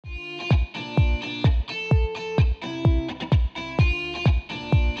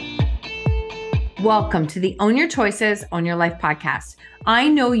Welcome to the Own Your Choices, Own Your Life podcast. I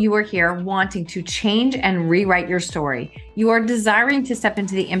know you are here wanting to change and rewrite your story. You are desiring to step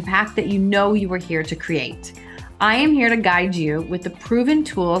into the impact that you know you are here to create. I am here to guide you with the proven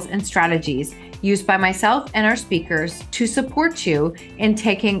tools and strategies used by myself and our speakers to support you in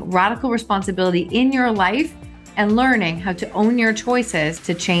taking radical responsibility in your life and learning how to own your choices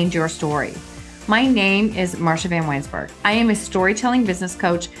to change your story. My name is Marsha Van Weinsberg. I am a storytelling business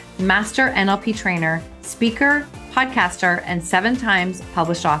coach, master NLP trainer, speaker, podcaster, and 7 times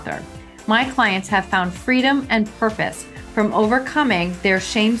published author. My clients have found freedom and purpose from overcoming their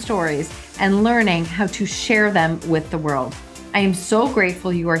shame stories and learning how to share them with the world. I am so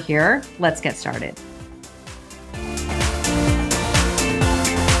grateful you are here. Let's get started.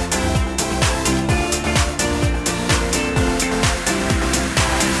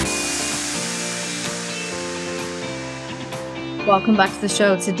 Welcome back to the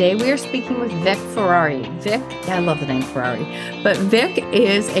show. Today we are speaking with Vic Ferrari. I love the name Ferrari, but Vic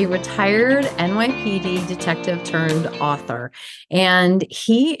is a retired NYPD detective turned author. And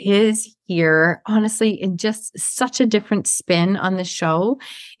he is here, honestly, in just such a different spin on the show,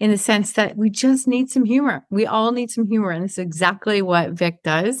 in the sense that we just need some humor. We all need some humor. And this is exactly what Vic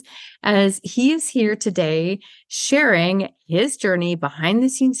does, as he is here today sharing his journey behind the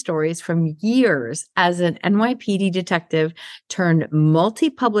scenes stories from years as an NYPD detective turned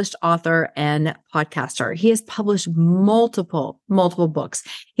multi-published author and podcaster. He has published multiple books.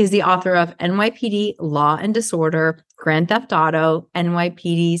 He's the author of NYPD Law and Disorder, Grand Theft Auto,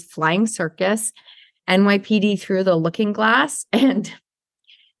 NYPD's Flying Circus, NYPD Through the Looking Glass, and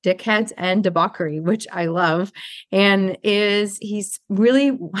Dickheads and Debauchery, which I love. And he's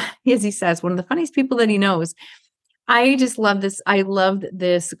really, as he says, one of the funniest people that he knows. I just love this. I loved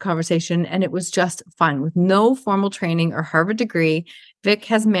this conversation, and it was just fun. With no formal training or Harvard degree, Vic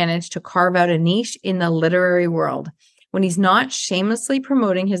has managed to carve out a niche in the literary world. When he's not shamelessly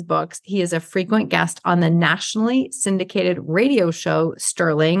promoting his books, he is a frequent guest on the nationally syndicated radio show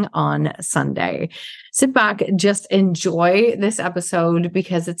Sterling on Sunday. Sit back, just enjoy this episode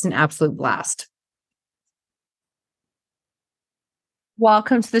because it's an absolute blast.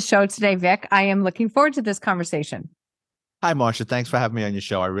 Welcome to the show today, Vic. I am looking forward to this conversation. Hi, Marsha. Thanks for having me on your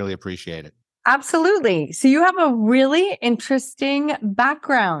show. I really appreciate it. Absolutely. So you have a really interesting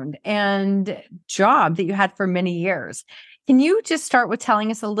background and job that you had for many years. Can you just start with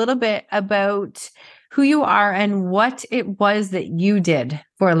telling us a little bit about who you are and what it was that you did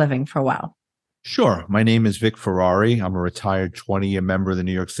for a living for a while? Sure. My name is Vic Ferrari. I'm a retired 20-year member of the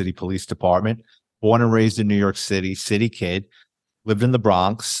New York City Police Department, born and raised in New York City, city kid, lived in the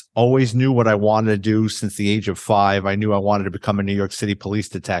Bronx, always knew what I wanted to do since the age of 5. I knew I wanted to become a New York City police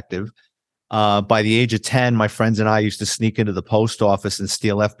detective. By the age of 10, my friends and I used to sneak into the post office and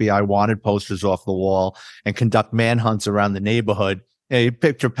steal FBI wanted posters off the wall and conduct manhunts around the neighborhood. You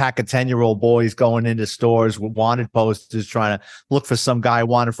picture a pack of 10-year-old boys going into stores with wanted posters, trying to look for some guy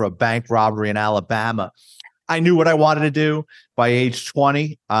wanted for a bank robbery in Alabama. I knew what I wanted to do. By age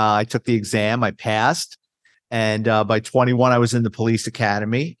 20, I took the exam. I passed. And by 21, I was in the police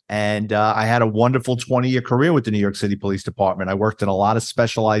academy, and I had a wonderful 20-year career with the New York City Police Department. I worked in a lot of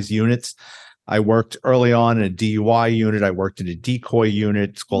specialized units. I worked early on in a DUI unit. I worked in a decoy unit.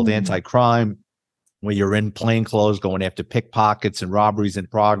 It's called anti-crime, where you're in plain clothes going after pickpockets and robberies in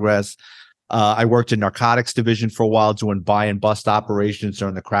progress. I worked in narcotics division for a while, doing buy and bust operations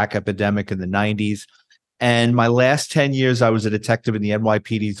during the crack epidemic in the 90s. And my last 10 years, I was a detective in the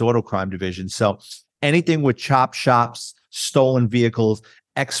NYPD's auto crime division. So anything with chop shops, stolen vehicles,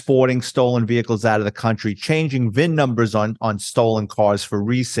 exporting stolen vehicles out of the country, changing VIN numbers on stolen cars for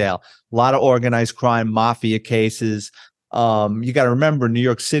resale, a lot of organized crime, mafia cases. You got to remember, New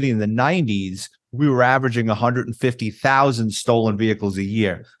York City in the 90s, we were averaging 150,000 stolen vehicles a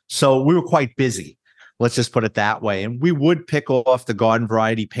year. So we were quite busy. Let's just put it that way. And we would pick off the garden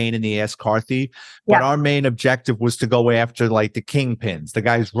variety pain in the ass car thief. But our main objective was to go after like the kingpins, the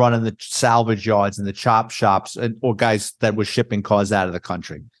guys running the salvage yards and the chop shops, or guys that were shipping cars out of the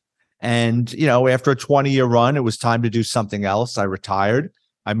country. And, after a 20-year run, it was time to do something else. I retired.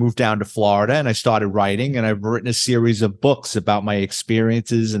 I moved down to Florida and I started writing, and I've written a series of books about my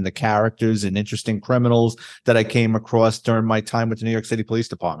experiences and the characters and interesting criminals that I came across during my time with the New York City Police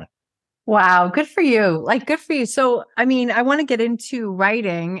Department. Wow. Good for you. Good for you. So, I want to get into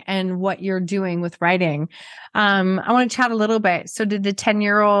writing and what you're doing with writing. I want to chat a little bit. So did the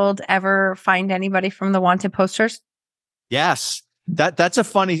 10-year-old ever find anybody from the wanted posters? Yes. That's a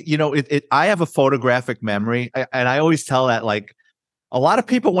funny, I have a photographic memory, and I always tell that, like, a lot of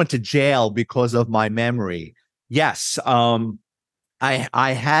people went to jail because of my memory. Yes.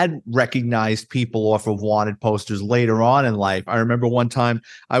 I had recognized people off of wanted posters later on in life. I remember one time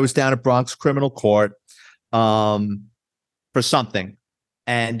I was down at Bronx Criminal Court for something.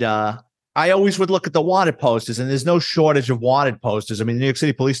 And I always would look at the wanted posters, and there's no shortage of wanted posters. I mean, the New York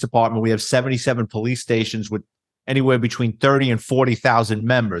City Police Department, we have 77 police stations with anywhere between 30 and 40,000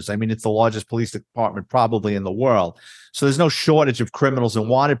 members. I mean, it's the largest police department probably in the world. So there's no shortage of criminals and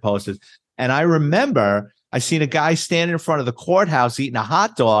wanted posters. And I remember I seen a guy standing in front of the courthouse eating a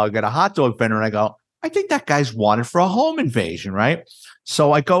hot dog at a hot dog vendor, and I go, I think that guy's wanted for a home invasion, right?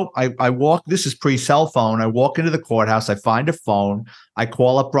 So I walk, this is pre-cell phone. I walk into the courthouse, I find a phone, I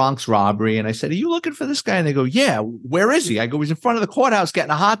call up Bronx Robbery, and I said, are you looking for this guy? And they go, yeah, where is he? I go, he's in front of the courthouse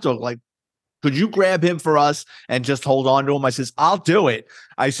getting a hot dog. Like, could you grab him for us and just hold on to him? I says, I'll do it.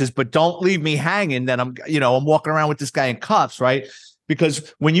 I says, but don't leave me hanging. Then I'm walking around with this guy in cuffs, right?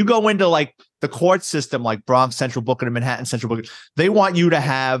 Because when you go into like the court system, like Bronx Central Booking and Manhattan Central Booking, they want you to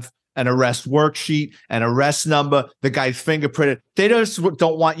have an arrest worksheet, an arrest number, the guy's fingerprinted. They just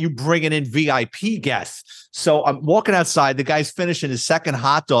don't want you bringing in VIP guests. So I'm walking outside. The guy's finishing his second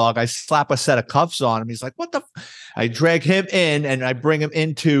hot dog. I slap a set of cuffs on him. He's like, what the? I drag him in and I bring him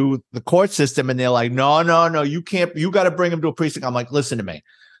into the court system. And they're like, no, you can't. You got to bring him to a precinct. I'm like, listen to me.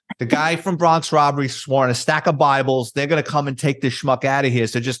 The guy from Bronx Robbery swore in a stack of Bibles. They're going to come and take this schmuck out of here.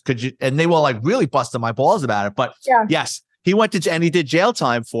 So just could you? And they were like really busting my balls about it. But yeah. Yes, he went to and he did jail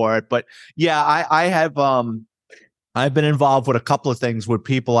time for it. But yeah, I have I've been involved with a couple of things with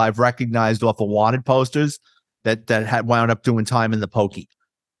people I've recognized off of wanted posters that had wound up doing time in the pokey.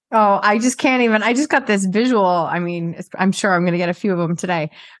 Oh, I just can't even. I just got this visual. I mean, I'm sure I'm going to get a few of them today,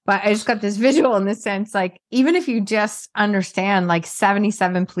 but I just got this visual in the sense, like, even if you just understand, like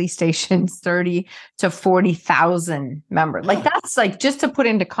 77 police stations, 30 to 40,000 members, like that's like, just to put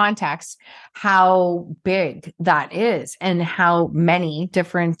into context how big that is and how many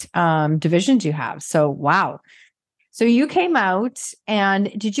different divisions you have. So, wow. So you came out,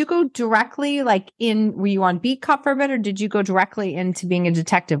 and did you go directly were you on beat cop for a bit, or did you go directly into being a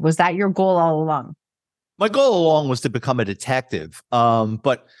detective? Was that your goal all along? My goal all along was to become a detective.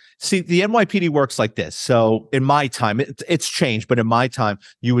 But see, the NYPD works like this. So in my time, it's changed, but in my time,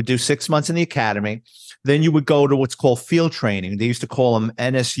 you would do 6 months in the academy. Then you would go to what's called field training. They used to call them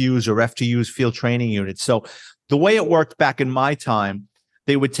NSUs or FTUs, field training units. So the way it worked back in my time,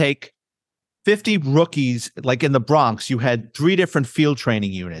 they would take 50 rookies, like in the Bronx, you had 3 different field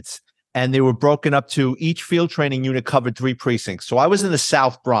training units, and they were broken up to each field training unit covered 3 precincts. So I was in the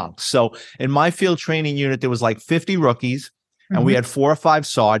South Bronx. So in my field training unit, there was like 50 rookies, and we had 4 or 5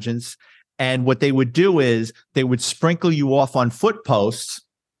 sergeants. And what they would do is they would sprinkle you off on foot posts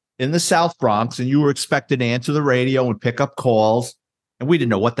in the South Bronx, and you were expected to answer the radio and pick up calls. And we didn't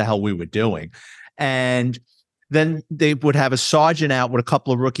know what the hell we were doing. And then they would have a sergeant out with a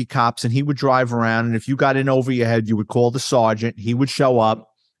couple of rookie cops, and he would drive around. And if you got in over your head, you would call the sergeant. He would show up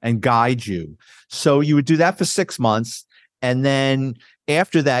and guide you. So you would do that for 6 months. And then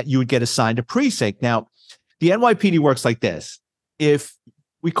after that, you would get assigned a precinct. Now, the NYPD works like this. If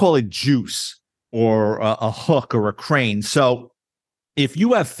we call it juice or a hook or a crane. So if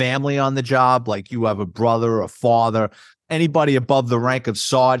you have family on the job, like you have a brother, a father, anybody above the rank of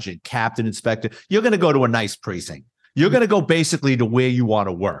sergeant, captain, inspector, you're going to go to a nice precinct. You're going to go basically to where you want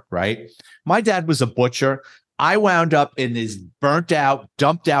to work, right? My dad was a butcher. I wound up in this burnt out,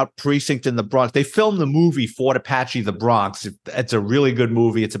 dumped out precinct in the Bronx. They filmed the movie Fort Apache, the Bronx. It's a really good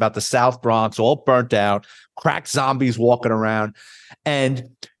movie. It's about the South Bronx, all burnt out, crack zombies walking around. And,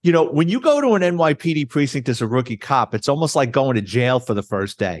 when you go to an NYPD precinct as a rookie cop, it's almost like going to jail for the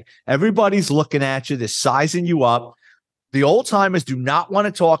first day. Everybody's looking at you. They're sizing you up. The old timers do not want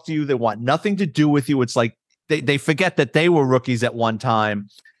to talk to you. They want nothing to do with you. It's like they forget that they were rookies at one time.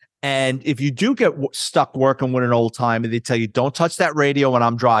 And if you do get stuck working with an old timer, they tell you, don't touch that radio when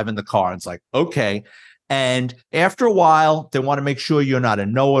I'm driving the car. And it's like, okay. And after a while, they want to make sure you're not a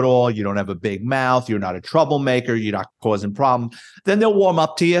know-it-all. You don't have a big mouth. You're not a troublemaker. You're not causing problems. Then they'll warm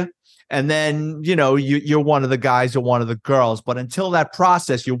up to you. And then, you're one of the guys or one of the girls. But until that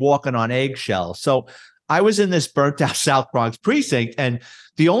process, you're walking on eggshells. So I was in this burnt out South Bronx precinct, and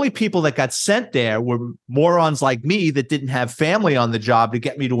the only people that got sent there were morons like me that didn't have family on the job to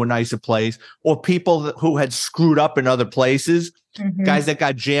get me to a nicer place, or people who had screwed up in other places, guys that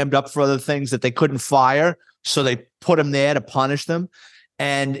got jammed up for other things that they couldn't fire. So they put them there to punish them.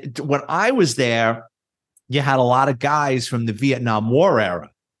 And when I was there, you had a lot of guys from the Vietnam War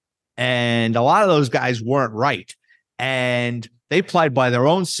era, and a lot of those guys weren't right. And They played by their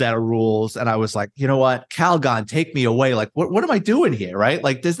own set of rules. And I was like, you know what, Calgon, take me away. Like, what am I doing here? Right.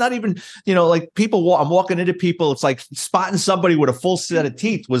 Like, there's not even, like people, I'm walking into people. It's like spotting somebody with a full set of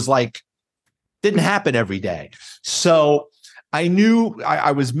teeth was like, didn't happen every day. So I knew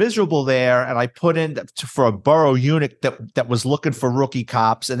I was miserable there, and I put in for a borough unit that was looking for rookie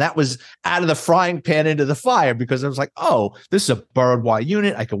cops, and that was out of the frying pan into the fire, because I was like, oh, this is a borough-wide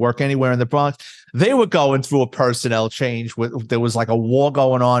unit. I could work anywhere in the Bronx. They were going through a personnel change. There was like a war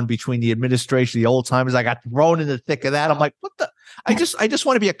going on between the administration, the old timers. I got thrown in the thick of that. I'm like, what the? I just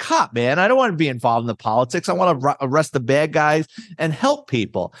want to be a cop, man. I don't want to be involved in the politics. I want to arrest the bad guys and help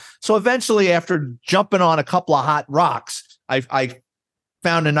people. So eventually, after jumping on a couple of hot rocks, I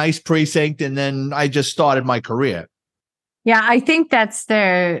found a nice precinct, and then I just started my career. Yeah, I think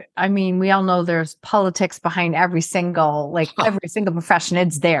we all know there's politics behind every single profession.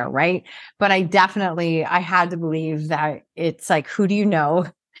 It's there, right? But I had to believe that it's like, who do you know?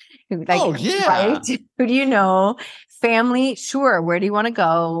 Oh, yeah. Right? Who do you know? Family, sure. Where do you want to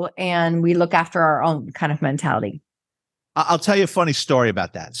go? And we look after our own kind of mentality. I'll tell you a funny story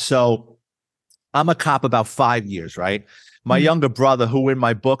about that. So I'm a cop about 5 years, right? My younger brother, who in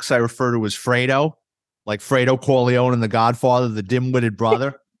my books I refer to as Fredo, like Fredo Corleone in The Godfather, the dim-witted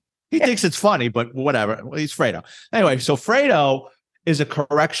brother. He thinks it's funny, but whatever. Well, he's Fredo. Anyway, so Fredo is a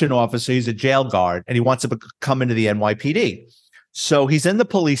correction officer. He's a jail guard, and he wants to come into the NYPD. So he's in the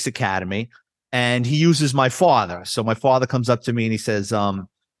police academy, and he uses my father. So my father comes up to me and he says, your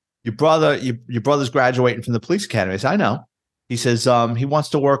brother's graduating from the police academy. I said, I know. He says, he wants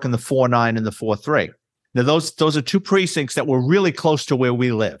to work in the 4-9 and the 4-3. Now, those are two precincts that were really close to where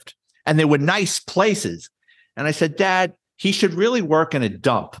we lived, and they were nice places. And I said, Dad, he should really work in a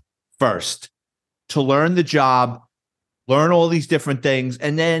dump first to learn the job, learn all these different things,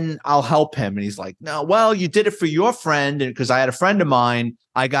 and then I'll help him. And he's like, no, well, you did it for your friend. And because I had a friend of mine,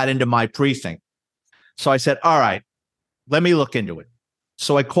 I got into my precinct. So I said, all right, let me look into it.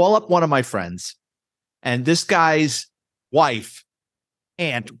 So I call up one of my friends, and this guy's wife,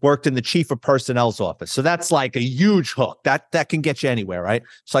 aunt, worked in the chief of personnel's office. So that's like a huge hook that can get you anywhere, right?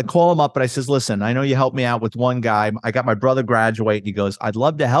 So I call him up and I says, listen, I know you helped me out with one guy. I got my brother graduate. And he goes, I'd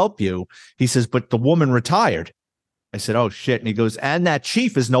love to help you. He says, but the woman retired. I said, oh shit. And he goes, and that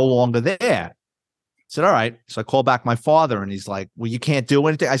chief is no longer there. I said, all right. So I call back my father, and he's like, well, you can't do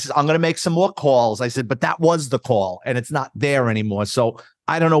anything. I said, I'm going to make some more calls. I said, but that was the call, and it's not there anymore. So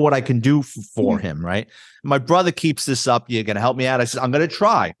I don't know what I can do for him, right? My brother keeps this up. You're going to help me out? I said, I'm going to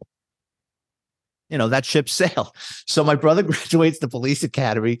try. That ship sailed. So my brother graduates the police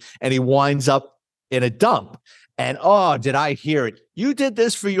academy, and he winds up in a dump. And, oh, did I hear it? You did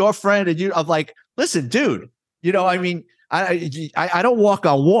this for your friend. And I'm like, listen, dude, I don't walk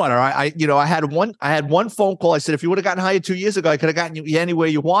on water. I had one phone call. I said, if you would have gotten hired 2 years ago, I could have gotten you anywhere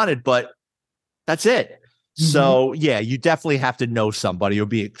you wanted, but that's it. Mm-hmm. So yeah, you definitely have to know somebody. You'll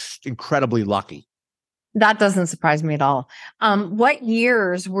be incredibly lucky. That doesn't surprise me at all. What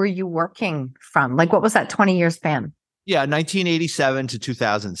years were you working from? Like, what was that 20-year span? Yeah, 1987 to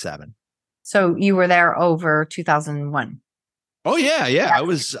 2007. So you were there over 2001. Oh yeah. I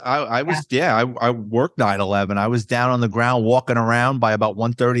worked 9/11. I was down on the ground walking around by about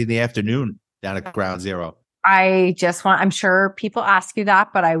 1:30 in the afternoon down at Ground Zero. I'm sure people ask you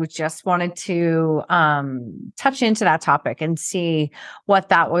that, but I just wanted to touch into that topic and see what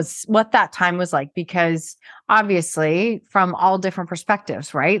that time was like, because obviously from all different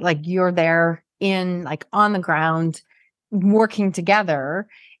perspectives, right? Like, you're there on the ground working together,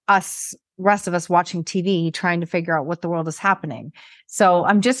 rest of us watching TV, trying to figure out what the world is happening. So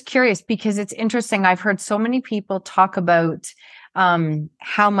I'm just curious, because it's interesting. I've heard so many people talk about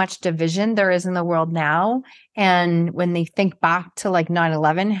how much division there is in the world now. And when they think back to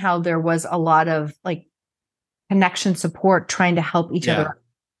 9/11, how there was a lot of connection, support, trying to help each other.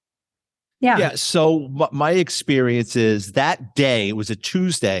 Yeah. So my experience is that day, it was a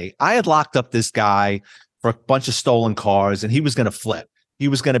Tuesday. I had locked up this guy for a bunch of stolen cars, and he was going to flip. He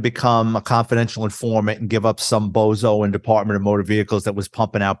was going to become a confidential informant and give up some bozo in Department of Motor Vehicles that was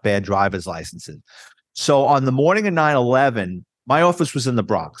pumping out bad driver's licenses. So on the morning of 9/11, my office was in the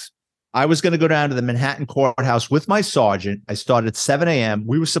Bronx. I was going to go down to the Manhattan courthouse with my sergeant. I started at 7 a.m.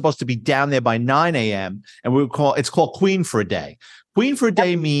 We were supposed to be down there by 9 a.m. And it's called Queen for a Day. Queen for a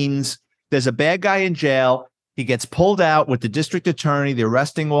Day means there's a bad guy in jail. He gets pulled out with the district attorney, the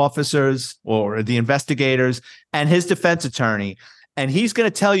arresting officers or the investigators, and his defense attorney. And he's going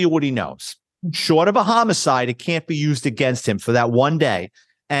to tell you what he knows. Short of a homicide, it can't be used against him for that one day.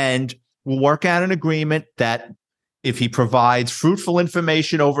 And we'll work out an agreement that if he provides fruitful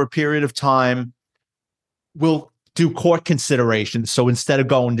information over a period of time, we'll do court consideration. So instead of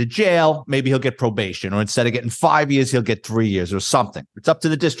going to jail, maybe he'll get probation, or instead of getting 5 years, he'll get 3 years or something. It's up to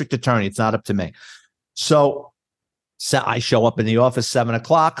the district attorney. It's not up to me. So I show up in the office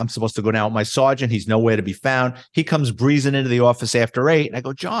 7:00. I'm supposed to go down with my sergeant. He's nowhere to be found. He comes breezing into the office after 8. And I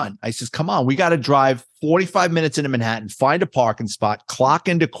go, John, I says, come on, we got to drive 45 minutes into Manhattan, find a parking spot, clock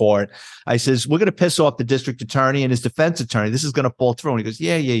into court. I says, we're going to piss off the district attorney and his defense attorney. This is going to fall through. And he goes,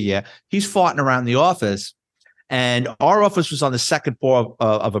 yeah. He's farting around the office. And our office was on the second floor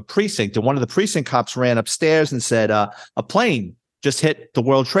of a precinct. And one of the precinct cops ran upstairs and said, a plane just hit the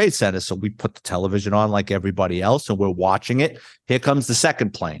World Trade Center. So we put the television on like everybody else, and we're watching it. Here comes the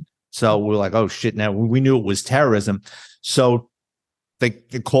second plane. So we're like, oh shit. Now we knew it was terrorism. So the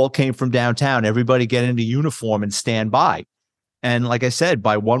call came from downtown. Everybody get into uniform and stand by. And like I said,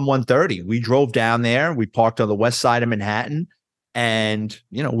 by 1:30, we drove down there. We parked on the west side of Manhattan, and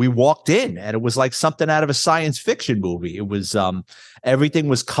we walked in, and it was like something out of a science fiction movie. It was everything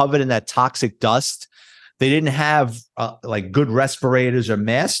was covered in that toxic dust. They didn't have like good respirators or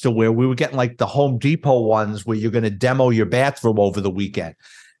masks to wear. We were getting like the Home Depot ones where you're going to demo your bathroom over the weekend.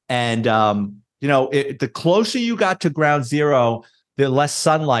 And, the closer you got to ground zero, the less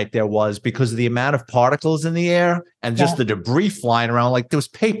sunlight there was because of the amount of particles in the air and just the debris flying around. Like there was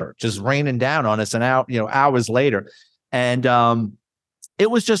paper just raining down on us hours later. And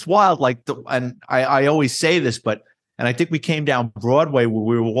it was just wild. And I always say this, and I think we came down Broadway where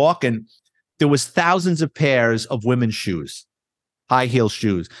we were walking. There was thousands of pairs of women's shoes, high heel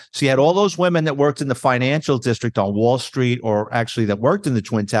shoes. So you had all those women that worked in the financial district on Wall Street, or actually that worked in the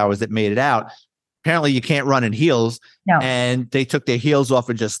Twin Towers, that made it out. Apparently you can't run in heels. No. And they took their heels off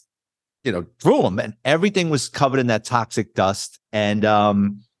and just, threw them, and everything was covered in that toxic dust. And,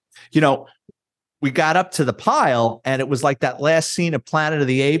 we got up to the pile, and it was like that last scene of Planet of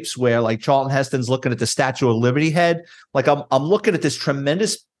the Apes where like Charlton Heston's looking at the Statue of Liberty head. Like I'm looking at this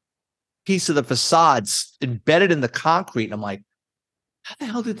tremendous piece of the facades embedded in the concrete. And I'm like, how the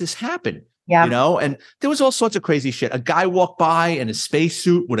hell did this happen? Yeah. And there was all sorts of crazy shit. A guy walked by in a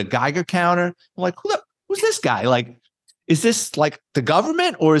spacesuit with a Geiger counter. I'm like, who's this guy? Like, is this like the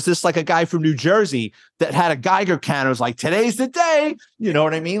government, or is this like a guy from New Jersey that had a Geiger counter? It was like, today's the day. You know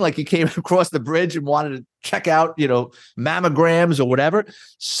what I mean? Like he came across the bridge and wanted to check out, mammograms or whatever.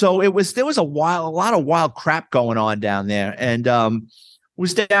 So there was a lot of wild crap going on down there. And,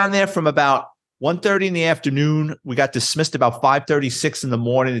 was down there from about 1:30 in the afternoon. We got dismissed about 5:36 in the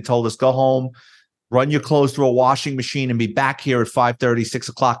morning. They told us, go home, run your clothes through a washing machine, and be back here at 5:30, 6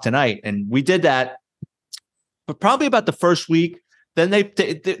 o'clock tonight. And we did that for probably about the first week. Then the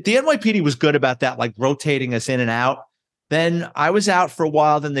NYPD was good about that, like rotating us in and out. Then I was out for a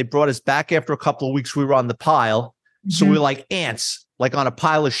while. Then they brought us back after a couple of weeks. We were on the pile. Mm-hmm. So we were like ants, like on a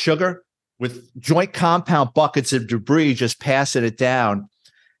pile of sugar with joint compound buckets of debris, just passing it down.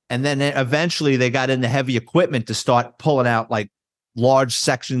 And then eventually they got into heavy equipment to start pulling out like large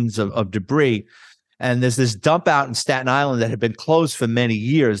sections of debris. And there's this dump out in Staten Island that had been closed for many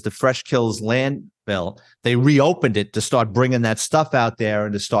years, the Fresh Kills landfill. They reopened it to start bringing that stuff out there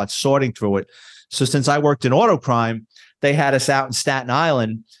and to start sorting through it. So since I worked in auto crime, they had us out in Staten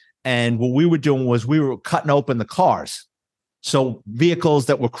Island. And what we were doing was we were cutting open the cars. So vehicles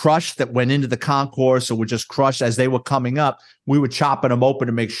that were crushed, that went into the concourse or were just crushed as they were coming up, we were chopping them open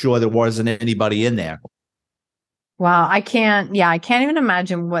to make sure there wasn't anybody in there. Wow. I can't even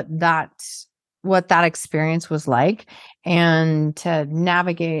imagine what that experience was like, and to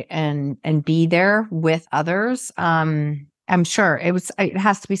navigate and be there with others. I'm sure it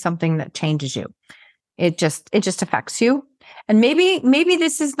has to be something that changes you. It just affects you. And maybe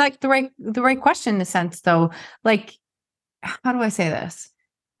this is like the right question in the sense though, like, how do I say this?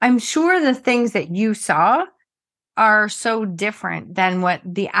 I'm sure the things that you saw are so different than what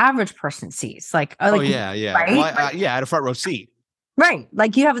the average person sees. Like, yeah. Right? Well, I had a front row seat. Right.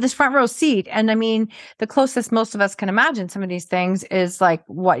 Like you have this front row seat. And I mean, the closest most of us can imagine some of these things is like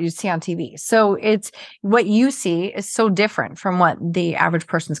what you see on TV. So it's what you see is so different from what the average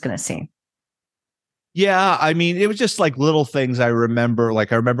person's going to see. Yeah, I mean, it was just like little things I remember.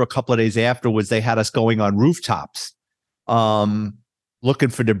 Like I remember a couple of days afterwards, they had us going on rooftops, looking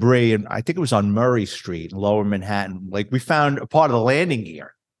for debris. And I think it was on Murray Street in Lower Manhattan. Like we found a part of the landing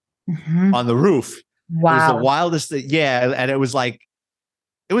gear on the roof. Wow. It was the wildest thing. Yeah. And it was like,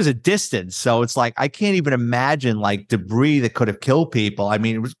 it was a distance. So it's like, I can't even imagine like debris that could have killed people. I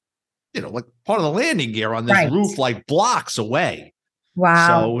mean, it was, like part of the landing gear on this roof, like blocks away.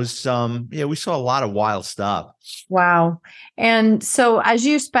 Wow. So it was, we saw a lot of wild stuff. Wow. And so as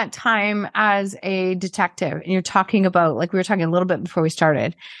you spent time as a detective, and you're talking about, like we were talking a little bit before we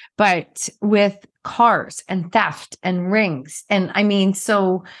started, but with cars and theft and rings. And I mean,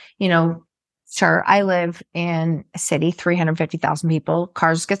 so, sure, I live in a city, 350,000 people,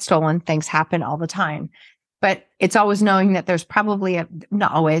 cars get stolen, things happen all the time. But it's always knowing that there's probably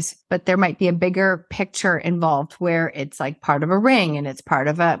not always, but there might be a bigger picture involved where it's like part of a ring and it's part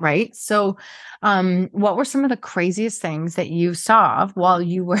of right? So, what were some of the craziest things that you saw while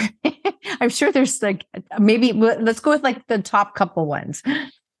you were, I'm sure there's like, maybe let's go with like the top couple ones.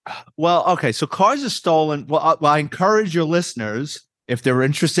 Well, okay. So cars are stolen. Well, I encourage your listeners, if they're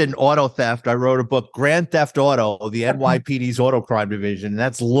interested in auto theft, I wrote a book, Grand Theft Auto, the NYPD's Auto Crime Division.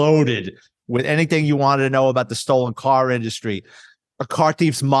 That's loaded with anything you wanted to know about the stolen car industry, a car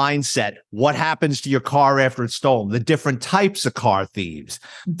thief's mindset, what happens to your car after it's stolen, the different types of car thieves,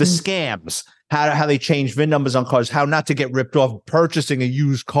 the scams, how they change VIN numbers on cars, how not to get ripped off purchasing a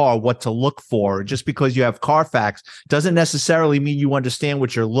used car, what to look for. Just because you have Carfax doesn't necessarily mean you understand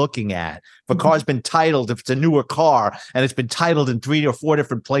what you're looking at. If a car's been titled, if it's a newer car and it's been titled in 3 or 4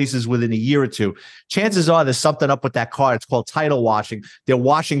 different places within a year or two, chances are there's something up with that car. It's called title washing. They're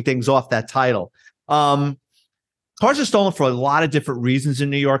washing things off that title. Cars are stolen for a lot of different reasons in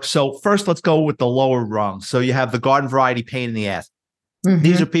New York. So first, let's go with the lower rung. So you have the garden variety pain in the ass.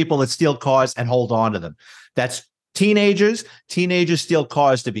 These are people that steal cars and hold on to them. That's teenagers. Teenagers steal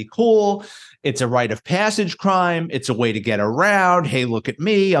cars to be cool. It's a rite of passage crime. It's a way to get around. Hey, look at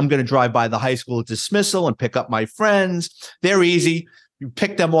me. I'm going to drive by the high school at dismissal and pick up my friends. They're easy. You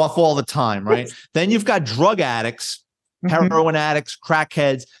pick them off all the time, right? Then you've got drug addicts, heroin addicts,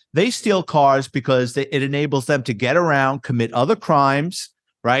 crackheads. They steal cars because it enables them to get around, commit other crimes,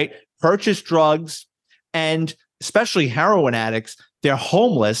 right? Purchase drugs, and especially heroin addicts. They're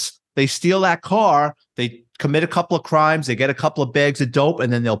homeless. They steal that car. They commit a couple of crimes. They get a couple of bags of dope,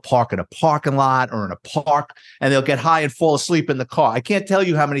 and then they'll park in a parking lot or in a park, and they'll get high and fall asleep in the car. I can't tell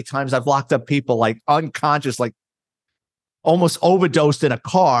you how many times I've locked up people like unconscious, like almost overdosed in a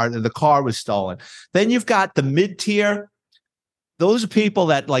car, and the car was stolen. Then you've got the mid-tier. Those are people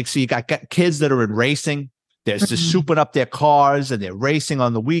that so you got kids that are in racing. They're just souping up their cars and they're racing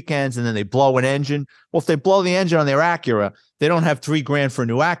on the weekends, and then they blow an engine. Well, if they blow the engine on their Acura, they don't have $3,000 for a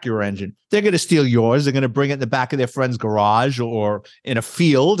new Acura engine. They're going to steal yours. They're going to bring it in the back of their friend's garage or in a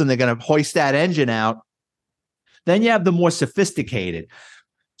field, and they're going to hoist that engine out. Then you have the more sophisticated.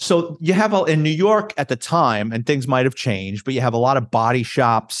 So you have in New York at the time, and things might have changed, but you have a lot of body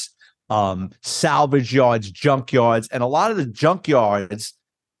shops, salvage yards, junk yards, and a lot of the junk yards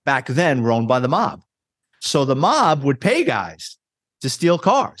back then were owned by the mob. So the mob would pay guys to steal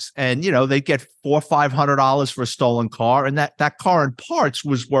cars, and they'd get $400 or $500 for a stolen car, and that car in parts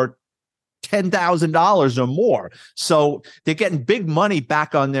was worth $10,000 or more. So they're getting big money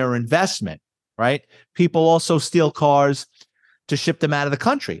back on their investment, right? People also steal cars to ship them out of the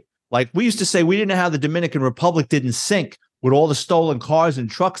country. Like we used to say, we didn't know how the Dominican Republic didn't sink with all the stolen cars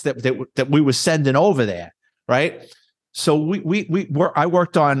and trucks that we were sending over there, right? So I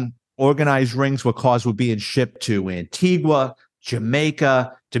worked on organized rings where cars were being shipped to Antigua,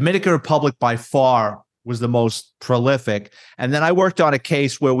 Jamaica. Dominican Republic by far was the most prolific. And then I worked on a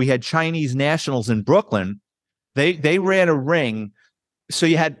case where we had Chinese nationals in Brooklyn. They ran a ring. So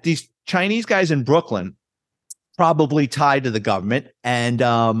you had these Chinese guys in Brooklyn, probably tied to the government, and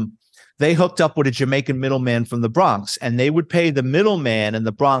they hooked up with a Jamaican middleman from the Bronx, and they would pay the middleman in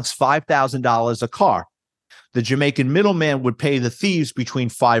the Bronx $5,000 a car. The Jamaican middleman would pay the thieves between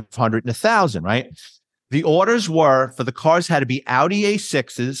 $500 and $1,000, right? The orders were for the cars had to be Audi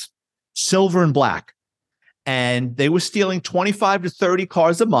A6s, silver and black. And they were stealing 25 to 30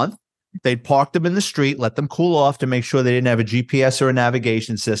 cars a month. They'd park them in the street, let them cool off to make sure they didn't have a GPS or a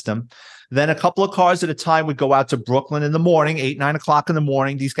navigation system. Then a couple of cars at a time would go out to Brooklyn in the morning, 8, 9 o'clock in the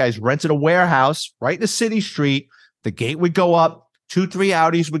morning. These guys rented a warehouse right in the city street. The gate would go up. 2, 3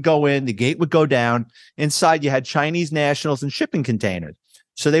 Audis would go in, the gate would go down. Inside, you had Chinese nationals and shipping containers.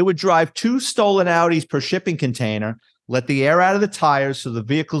 So they would drive 2 stolen Audis per shipping container, let the air out of the tires so the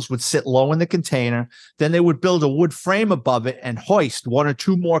vehicles would sit low in the container. Then they would build a wood frame above it and hoist 1 or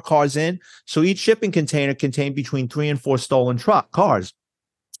 2 more cars in. So each shipping container contained between 3 and 4 stolen cars.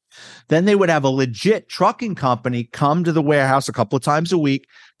 Then they would have a legit trucking company come to the warehouse a couple of times a week,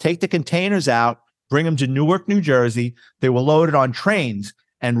 take the containers out, bring them to Newark, New Jersey. They were loaded on trains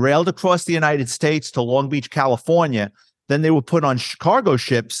and railed across the United States to Long Beach, California. Then they were put on cargo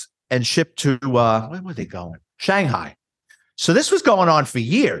ships and shipped to, where were they going? Shanghai. So this was going on for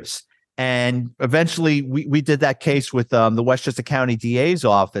years. And eventually we did that case with the Westchester County DA's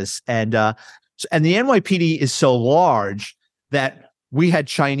office. And the NYPD is so large that we had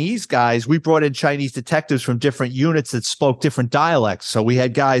Chinese guys. We brought in Chinese detectives from different units that spoke different dialects. So we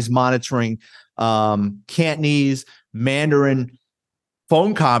had guys monitoring Cantonese, Mandarin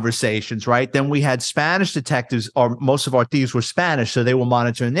phone conversations, right? Then we had Spanish detectives, or most of our thieves were Spanish, so they were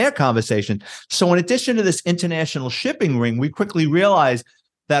monitoring their conversation. So in addition to this international shipping ring, we quickly realized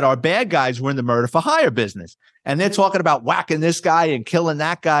that our bad guys were in the murder for hire business. And they're talking about whacking this guy and killing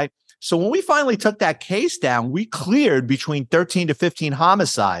that guy. So when we finally took that case down, we cleared between 13 to 15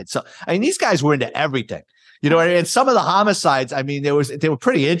 homicides. So I mean, these guys were into everything. You know, and some of the homicides, I mean, they were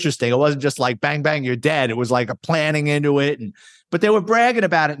pretty interesting. It wasn't just like bang, bang, you're dead. It was like a planning into it. But they were bragging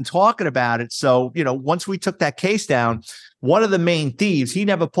about it and talking about it. So, you know, once we took that case down, one of the main thieves, he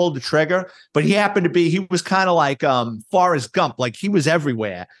never pulled the trigger, but he was kind of like Forrest Gump, like he was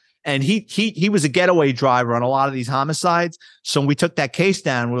everywhere. And he was a getaway driver on a lot of these homicides. So when we took that case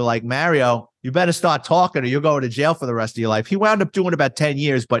down, we were like, Mario, you better start talking or you'll go to jail for the rest of your life. He wound up doing about 10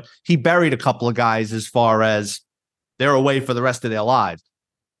 years, but he buried a couple of guys as far as they're away for the rest of their lives.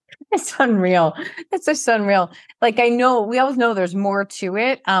 It's unreal. It's just unreal. Like, we always know there's more to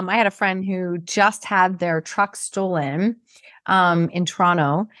it. I had a friend who just had their truck stolen in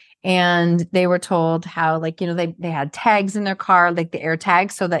Toronto, and they were told how, like, you know, they had tags in their car, like the air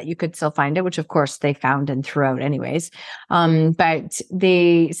tags, so that you could still find it, which of course they found and threw out anyways. But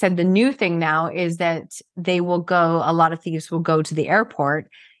they said the new thing now is that a lot of thieves will go to the airport,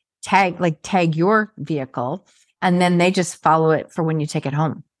 tag your vehicle, and then they just follow it for when you take it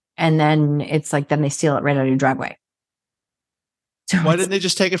home. And then it's like, then they steal it right out of your driveway. So why didn't they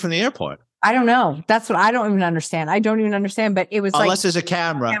just take it from the airport? I don't know. That's what I don't even understand. But it was unless there's a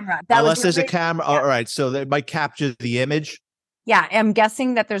camera. Unless there's a camera. Yeah. All right. So they might capture the image. Yeah. I'm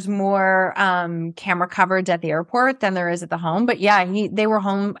guessing that there's more camera coverage at the airport than there is at the home. But yeah, they were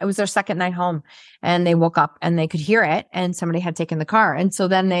home. It was their second night home, and they woke up and they could hear it, and somebody had taken the car. And so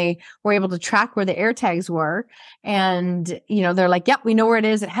then they were able to track where the air tags were. And, you know, they're like, yep, we know where it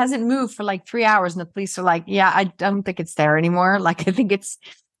is. It hasn't moved for like 3 hours. And the police are like, yeah, I don't think it's there anymore. Like, I think it's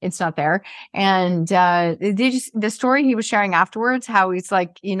not there. And the story he was sharing afterwards, how he's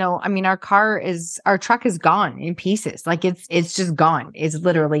like, you know, I mean, our truck is gone in pieces. Like it's just gone. It's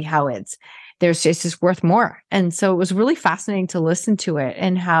literally how it's just worth more. And so it was really fascinating to listen to it,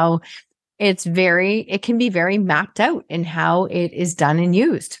 and how it can be very mapped out in how it is done and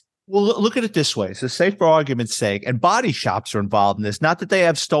used. Well, look at it this way. So say, for argument's sake, and body shops are involved in this, not that they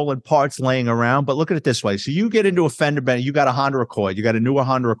have stolen parts laying around, but look at it this way. So you get into a fender bender, you got a Honda Accord, you got a newer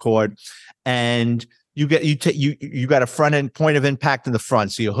Honda Accord, and you got a front end point of impact in the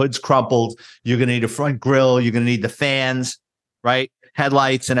front. So your hood's crumpled. You're going to need a front grille. You're going to need the fans, right?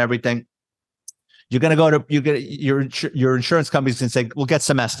 Headlights and everything. You're going to go to, your insurance company's going to say, we'll get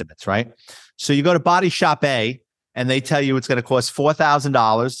some estimates, right? So you go to Body Shop A, and they tell you it's going to cost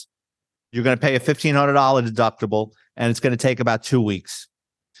 $4,000. You're going to pay a $1,500 deductible, and it's going to take about 2 weeks.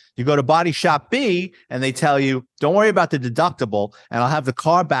 You go to Body Shop B, and they tell you, don't worry about the deductible, and I'll have the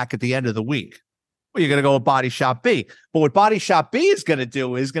car back at the end of the week. Well, you're going to go with Body Shop B. But what Body Shop B is going to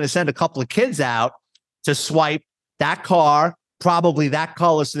do is going to send a couple of kids out to swipe that car, probably that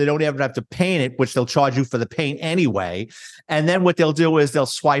color, so they don't even have to paint it, which they'll charge you for the paint anyway. And then what they'll do is they'll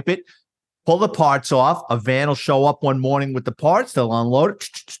swipe it, pull the parts off. A van will show up one morning with the parts. They'll unload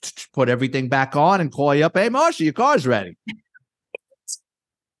it, put everything back on, and call you up. Hey, Marsha, your car's ready.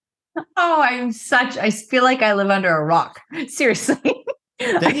 Oh, I feel like I live under a rock. Seriously.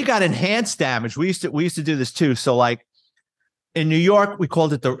 Then you got enhanced damage. We used to do this too. So like in New York,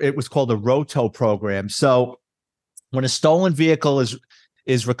 it was called the Roto program. So when a stolen vehicle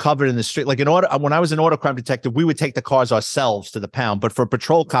is recovered in the street, like when I was an auto crime detective, we would take the cars ourselves to the pound. But for a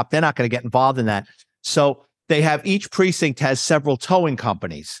patrol cop, they're not going to get involved in that. So they have, each precinct has several towing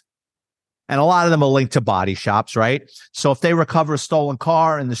companies, and a lot of them are linked to body shops, right? So if they recover a stolen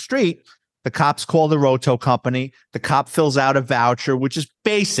car in the street, the cops call the Roto company. The cop fills out a voucher, which is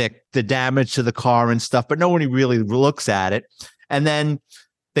basic, the damage to the car and stuff, but nobody really looks at it. And then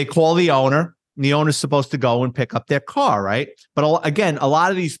they call the owner. And the owner's supposed to go and pick up their car, right? But again, a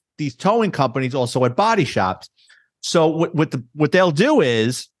lot of these towing companies also at body shops. So what they'll do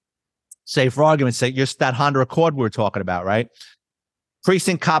is, say for argument's sake, just that Honda Accord we were talking about, right?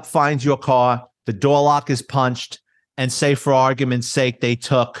 Precinct cop finds your car, the door lock is punched, and say for argument's sake, they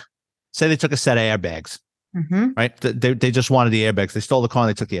took a set of airbags, right? They just wanted the airbags. They stole the car and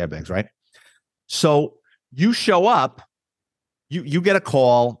they took the airbags, right? So you show up. You get a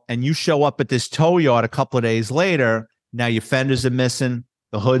call and you show up at this tow yard a couple of days later. Now your fenders are missing,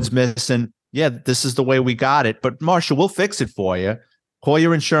 the hood's missing. Yeah, this is the way we got it. But Marsha, we'll fix it for you. Call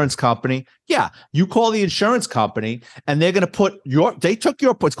your insurance company. Yeah, you call the insurance company and they're going to they took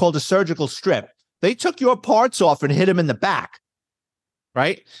your, what's called a surgical strip. They took your parts off and hit them in the back.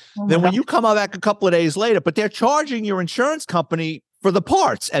 right? Oh my Then when God. you come back a couple of days later, but they're charging your insurance company for the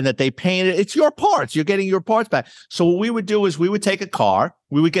parts and that they painted it's your parts. You're getting your parts back. So what we would do is we would take a car.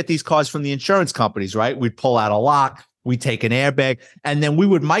 We would get these cars from the insurance companies, right? We'd pull out a lock. We'd take an airbag, and then we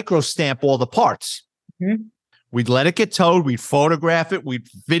would micro stamp all the parts. Mhm. We'd let it get towed. We'd photograph it. We'd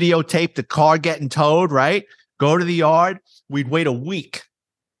videotape the car getting towed, right? Go to the yard. We'd wait a week,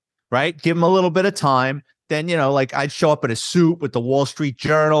 right? Give them a little bit of time. Then, like I'd show up in a suit with the Wall Street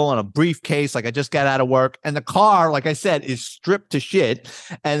Journal and a briefcase, like I just got out of work. And the car, like I said, is stripped to shit.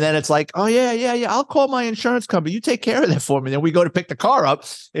 And then it's like, oh, yeah. I'll call my insurance company. You take care of that for me. Then we go to pick the car up.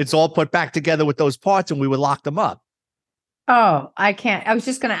 It's all put back together with those parts, and we would lock them up. Oh, I can't. I was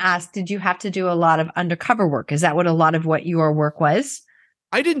just going to ask, did you have to do a lot of undercover work? Is that what a lot of what your work was?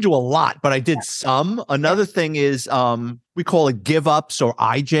 I didn't do a lot, but I did some. Another thing is we call it give ups or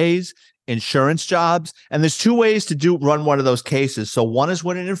IJs, insurance jobs. And there's two ways to run one of those cases. So one is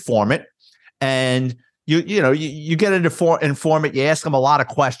with an informant, and you get an informant, you ask them a lot of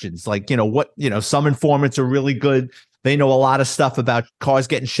questions, like, some informants are really good. They know a lot of stuff about cars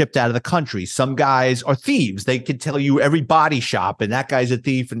getting shipped out of the country. Some guys are thieves. They can tell you every body shop, and that guy's a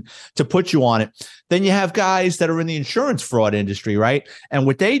thief, and to put you on it. Then you have guys that are in the insurance fraud industry, right? And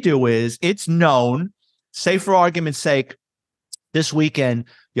what they do is, it's known, say for argument's sake, this weekend,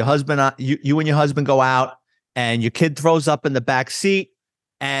 you and your husband go out, and your kid throws up in the back seat,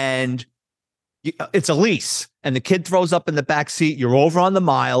 and it's a lease, and the kid throws up in the back seat. You're over on the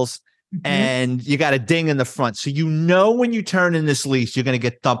miles. Mhm. And you got a ding in the front. So when you turn in this lease, you're going to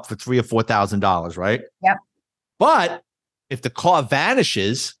get thumped for $3,000 or $4,000, right? Yep. But if the car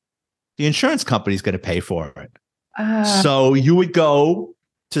vanishes, the insurance company is going to pay for it. So you would go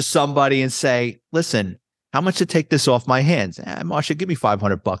to somebody and say, listen, how much to take this off my hands? Marsha, give me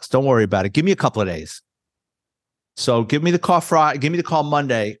 $500. Don't worry about it. Give me a couple of days. So give me the car Friday, give me the call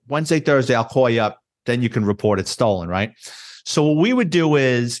Monday, Wednesday, Thursday, I'll call you up. Then you can report it stolen, right? So what we would do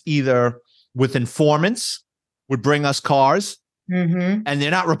is either with informants would bring us cars, and they're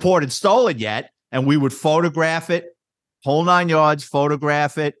not reported stolen yet. And we would photograph it, whole 9 yards,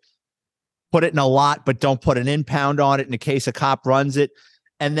 photograph it, put it in a lot, but don't put an impound on it in case a cop runs it.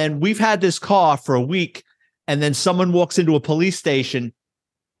 And then we've had this car for a week, and then someone walks into a police station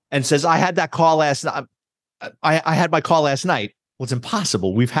and says, I had that car last night. I had my car last night. Well, it's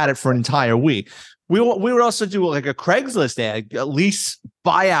impossible. We've had it for an entire week. We would also do like a Craigslist ad, a lease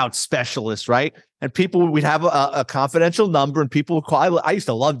buyout specialist, right? And we'd have a confidential number, and people would call. I used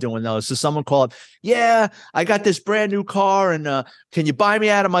to love doing those. So someone called, yeah, I got this brand new car, and can you buy me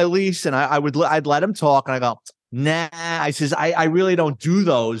out of my lease? And I'd let him talk, and I go, nah. I says, I really don't do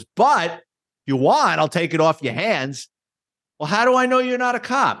those, but if you want, I'll take it off your hands. Well, how do I know you're not a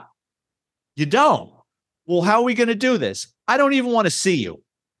cop? You don't. Well, how are we going to do this? I don't even want to see you.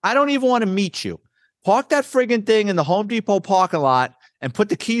 I don't even want to meet you. Park that friggin' thing in the Home Depot parking lot and put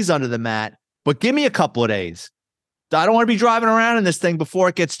the keys under the mat, but give me a couple of days. I don't want to be driving around in this thing before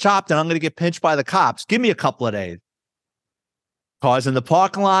it gets chopped and I'm going to get pinched by the cops. Give me a couple of days. Cars in the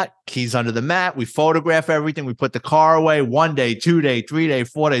parking lot, keys under the mat. We photograph everything. We put the car away 1 day, 2 day, 3 day,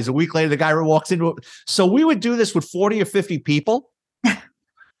 4 days. A week later, the guy walks into it. So we would do this with 40 or 50 people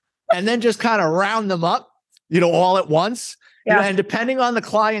and then just kind of round them up, all at once. Yeah. And depending on the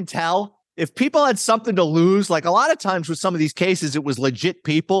clientele, if people had something to lose, like a lot of times with some of these cases, it was legit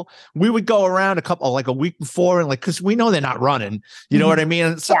people. We would go around a week before, and because we know they're not running, you know what I mean?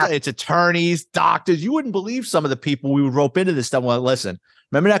 It's attorneys, doctors. You wouldn't believe some of the people we would rope into this stuff. Well, listen,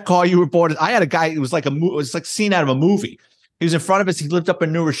 remember that car you reported? I had a guy. It was like a scene out of a movie. He was in front of us. He lived up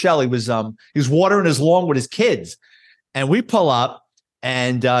in New Rochelle. He was watering his lawn with his kids, and we pull up,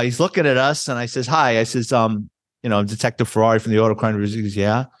 and he's looking at us, and I says, "Hi." I says, I'm Detective Ferrari from the Auto Crime Division. He goes,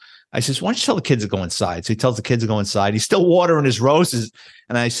 "Yeah." I says, "Why don't you tell the kids to go inside?" So he tells the kids to go inside. He's still watering his roses.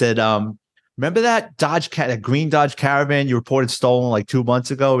 And I said, remember that that green Dodge Caravan you reported stolen like 2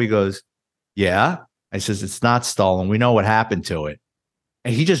 months ago? He goes, "Yeah." I says, "It's not stolen. We know what happened to it."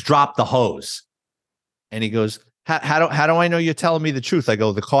 And he just dropped the hose. And he goes, how do I know you're telling me the truth? I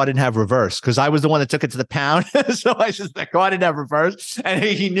go, the car didn't have reverse, because I was the one that took it to the pound. So I says, the car didn't have reverse. And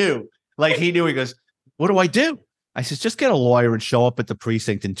he knew. He goes, "What do I do?" I says, "Just get a lawyer and show up at the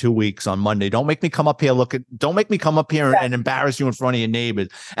precinct in 2 weeks on Monday. Don't make me come up here and embarrass you in front of your neighbors."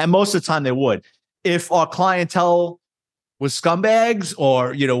 And most of the time they would. If our clientele was scumbags, or,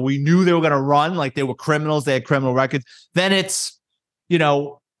 we knew they were going to run, like they were criminals, they had criminal records, then it's,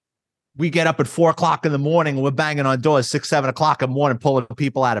 we get up at 4:00 in the morning and we're banging on doors 6, 7 o'clock in the morning, pulling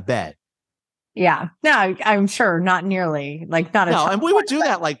people out of bed. Yeah. No, I'm sure not nearly, not a and we would do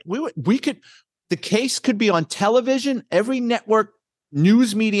that. The case could be on television. Every network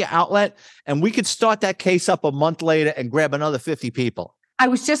news media outlet, and we could start that case up a month later and grab another 50 people. I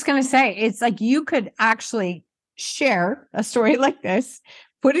was just going to say, it's like you could actually share a story like this,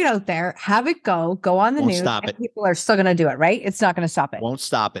 put it out there, have it go on the Won't news, stop and it. people are still going to do it, right? It's not going to stop it. Won't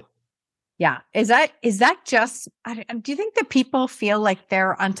stop it. Yeah. Is that just, do you think that people feel like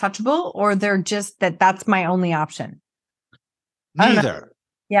they're untouchable, or they're just that's my only option? Neither.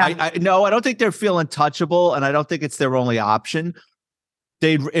 Yeah. I no, I don't think they're feeling touchable, and I don't think it's their only option.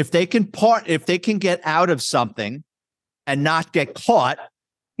 If they can get out of something and not get caught,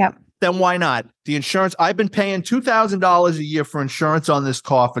 yep, then why not? The insurance, I've been paying $2,000 a year for insurance on this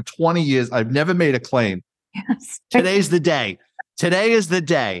car for 20 years. I've never made a claim. Yes. Today's the day. Today is the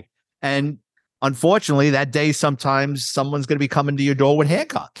day. And unfortunately, that day, sometimes someone's going to be coming to your door with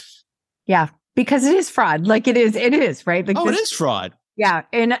handcuffs. Yeah, because it is fraud. Like it is, right? Like it is fraud. Yeah.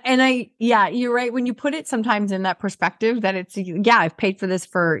 You're right. When you put it sometimes in that perspective, that it's, I've paid for this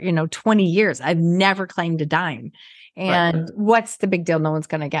for, 20 years. I've never claimed a dime. And what's the big deal? No one's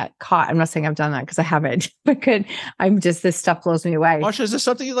going to get caught. I'm not saying I've done that because I haven't, but this stuff blows me away. Marsha, is there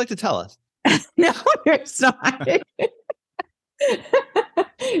something you'd like to tell us? No, there's not.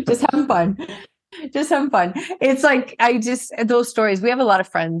 Just having fun. It's like, those stories, we have a lot of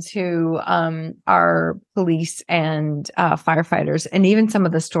friends who are police and firefighters, and even some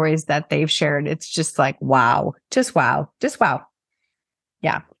of the stories that they've shared, it's just like, wow.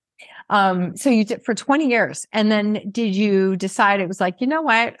 Yeah. So you did for 20 years, and then did you decide it was like, you know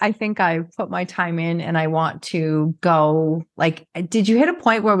what, I think I put my time in and I want to go, like, did you hit a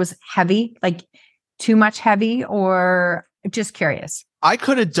point where it was heavy, like too much heavy, or just curious? I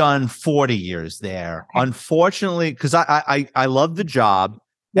could have done 40 years there. Okay. Unfortunately, because I loved the job,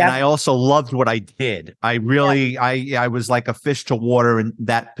 and I also loved what I did. I really, I was like a fish to water in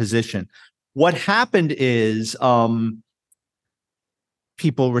that position. What happened is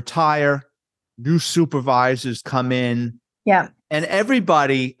people retire, new supervisors come in. Yeah. And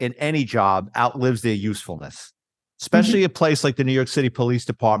everybody in any job outlives their usefulness, especially a place like the New York City Police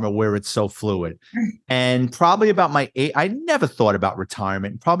Department, where it's so fluid. And probably about I never thought about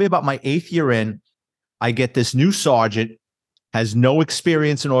retirement. Probably about my 8th year in, I get this new sergeant, has no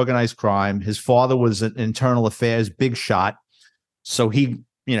experience in organized crime. His father was an internal affairs big shot. So he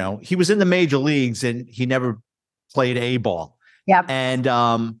was in the major leagues, and he never played A-ball. Yeah. And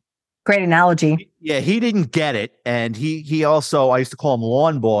great analogy. Yeah, he didn't get it. And he also, I used to call him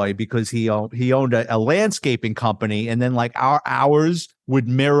Lawn Boy, because he owned a landscaping company, and then like our hours would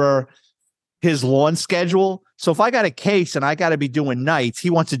mirror his lawn schedule. So if I got a case and I got to be doing nights,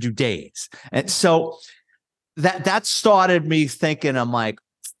 he wants to do days. And so that started me thinking, I'm like,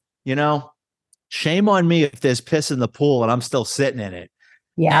 shame on me if there's piss in the pool and I'm still sitting in it.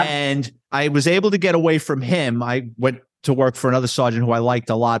 Yeah. And I was able to get away from him. I went to work for another sergeant who I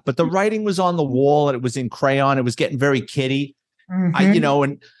liked a lot, but the writing was on the wall, and it was in crayon. It was getting very kiddie.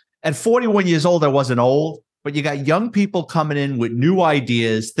 And at 41 years old, I wasn't old, but you got young people coming in with new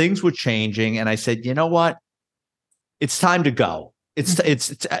ideas. Things were changing. And I said, you know what? It's time to go. It's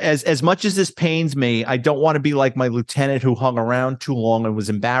as much as this pains me, I don't want to be like my lieutenant who hung around too long and was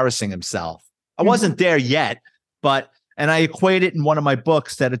embarrassing himself. I wasn't there yet, and I equate it in one of my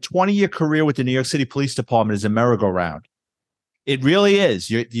books that a 20-year career with the New York City Police Department is a merry-go-round. It really is.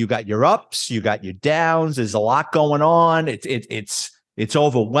 You got your ups, you got your downs. There's a lot going on. It's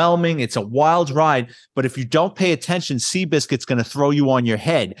overwhelming. It's a wild ride. But if you don't pay attention, Seabiscuit's going to throw you on your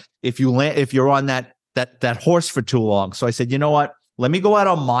head if you're on that horse for too long. So I said, you know what? Let me go out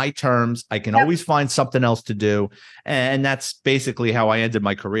on my terms. I can always find something else to do, and that's basically how I ended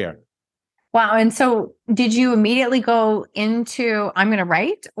my career. Wow. And so did you immediately go into, I'm going to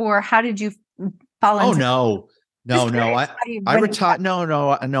write, or how did you fall into? Oh, no. I retired. No.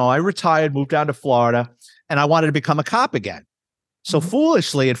 I retired, moved down to Florida, and I wanted to become a cop again. So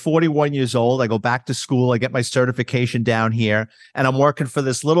foolishly, at 41 years old, I go back to school. I get my certification down here, and I'm working for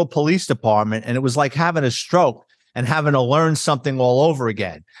this little police department. And it was like having a stroke and having to learn something all over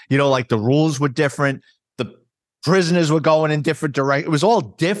again. Like the rules were different. The prisoners were going in different directions. It was all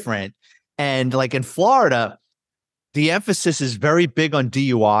different. And like in Florida, the emphasis is very big on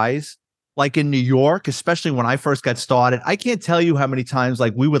DUIs. Like in New York, especially when I first got started, I can't tell you how many times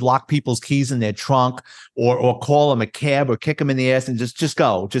like we would lock people's keys in their trunk, or call them a cab, or kick them in the ass and just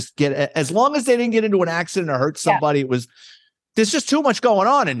go, just get, as long as they didn't get into an accident or hurt somebody. There's just too much going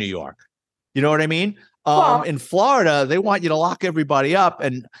on in New York. You know what I mean? In Florida, they want you to lock everybody up,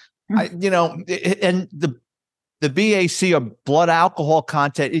 and the BAC, or blood alcohol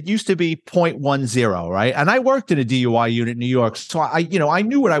content, it used to be 0.10, right? And I worked in a DUI unit in New York, so I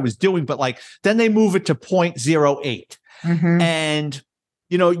knew what I was doing, but like then they move it to 0.08. Mhm. And,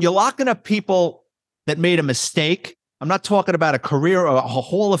 you're locking up people that made a mistake. I'm not talking about a career or a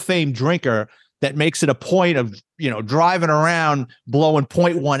Hall of Fame drinker that makes it a point of, driving around blowing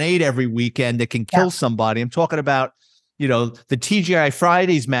 .18 every weekend that can kill somebody. I'm talking about, the TGI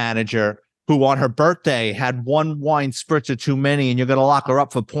Fridays manager who on her birthday had one wine spritzer too many, and you're going to lock her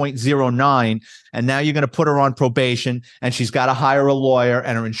up for .09. And now you're going to put her on probation, and she's got to hire a lawyer,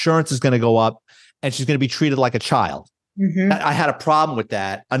 and her insurance is going to go up, and she's going to be treated like a child. Mhm. I had a problem with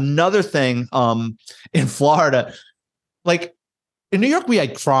that. Another thing, in Florida, like in New York, we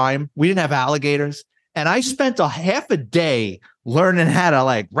had crime. We didn't have alligators. And I spent a half a day learning how to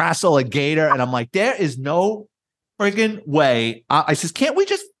like wrestle a gator. And I'm like, there is no friggin' way. I says, can't we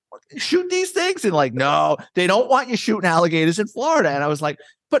just shoot these things? And like, no, they don't want you shooting alligators in Florida. And I was like,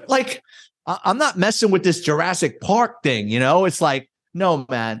 but like, I'm not messing with this Jurassic Park thing. It's like, no,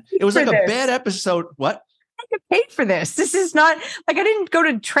 man, it was like a bad episode. What? I get paid for this. This is not like I didn't go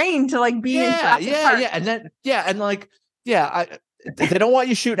to train to like be in Jurassic Park. And then they don't want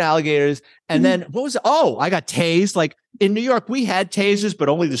you shooting alligators. And then what was it? Oh, I got tased. Like in New York, we had tasers, but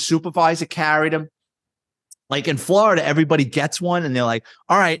only the supervisor carried them. Like in Florida, everybody gets one, and they're like,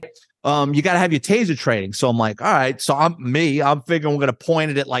 all right, you got to have your taser training. So I'm like, all right. So I'm figuring we're going to point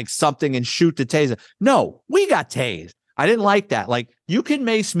it at like something and shoot the taser. No, we got tased. I didn't like that. Like, you can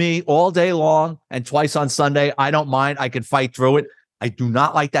mace me all day long and twice on Sunday. I don't mind. I can fight through it. I do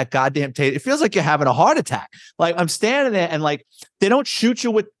not like that goddamn taser. It feels like you're having a heart attack. Like I'm standing there and like they don't shoot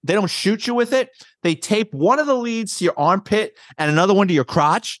you with it. They tape one of the leads to your armpit and another one to your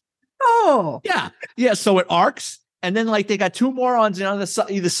crotch. Oh. Yeah. So it arcs. And then like they got two morons on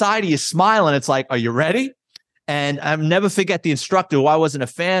either side of you smiling. It's like, are you ready? And I'll never forget the instructor who I wasn't a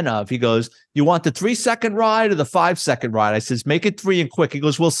fan of. He goes, you want the 3-second ride or the 5-second ride? I says, make it 3 and quick. He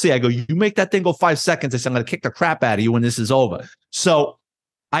goes, we'll see. I go, you make that thing go 5 seconds. I said, I'm going to kick the crap out of you when this is over. So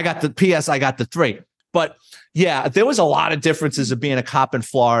I got the 3. But yeah, there was a lot of differences of being a cop in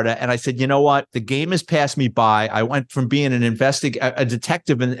Florida. And I said, you know what? The game has passed me by. I went from being a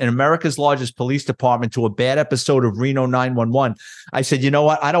detective in America's largest police department to a bad episode of Reno 911. I said, you know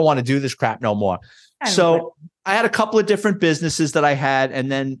what? I don't want to do this crap no more. So I had a couple of different businesses that I had.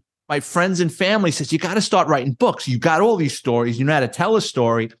 And then my friends and family says, you got to start writing books. You got all these stories. You know how to tell a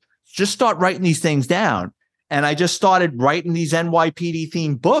story. Just start writing these things down. And I just started writing these NYPD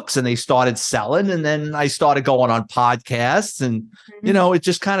themed books, and they started selling. And then I started going on podcasts, and, it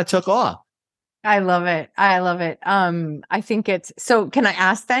just kind of took off. I love it. I think so. Can I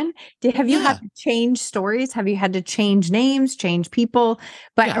ask then, have you had to change stories? Have you had to change names, change people,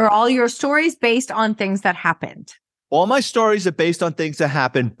 are all your stories based on things that happened? All my stories are based on things that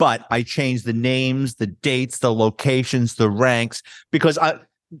happened, but I changed the names, the dates, the locations, the ranks, because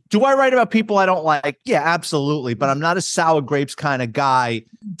do I write about people I don't like? Yeah, absolutely. But I'm not a sour grapes kind of guy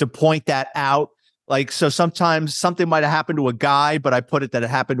to point that out. Like, so sometimes something might have happened to a guy, but I put it that it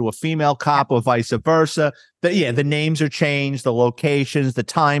happened to a female cop or vice versa. The names are changed, the locations, the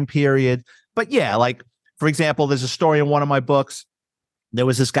time period. But yeah, like, for example, there's a story in one of my books. There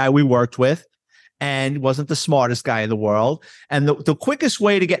was this guy we worked with, and wasn't the smartest guy in the world. And the quickest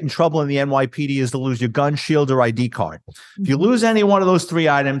way to get in trouble in the NYPD is to lose your gun, shield, or ID card. If you lose any one of those 3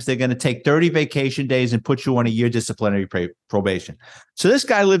 items, they're going to take 30 vacation days and put you on a year disciplinary probation. So this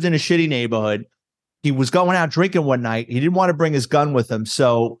guy lived in a shitty neighborhood. He was going out drinking one night. He didn't want to bring his gun with him.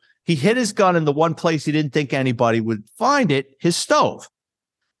 So he hid his gun in the one place he didn't think anybody would find it, his stove.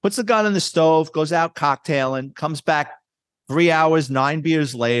 Puts the gun in the stove, goes out cocktailing, comes back 3 hours, 9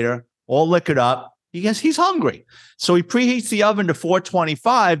 beers later, all liquored up. He's hungry. So he preheats the oven to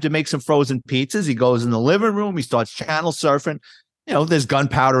 425 to make some frozen pizzas. He goes in the living room. He starts channel surfing. There's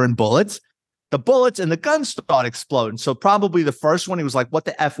gunpowder and bullets. The bullets and the guns start exploding. So probably the first one, he was like, what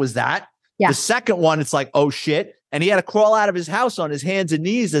the F was that? Yeah. The second one, it's like, oh, shit. And he had to crawl out of his house on his hands and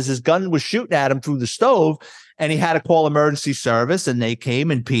knees as his gun was shooting at him through the stove. And he had to call emergency service, and they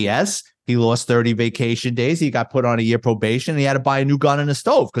came. And P.S., he lost 30 vacation days. He got put on a year probation. And he had to buy a new gun and a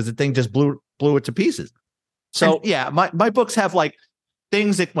stove because the thing just blew it to pieces. So, yeah, my books have like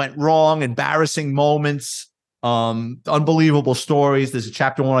things that went wrong, embarrassing moments, unbelievable stories. There's a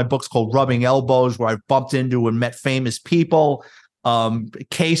chapter in one of my books called Rubbing Elbows, where I've bumped into and met famous people.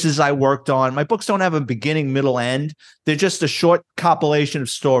 Cases I worked on. My books don't have a beginning, middle, end. They're just a short compilation of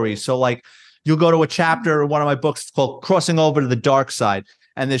stories. So like you'll go to a chapter in one of my books called Crossing Over to the Dark Side,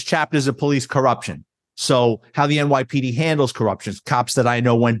 and there's chapters of police corruption. So how the NYPD handles corruption, cops that I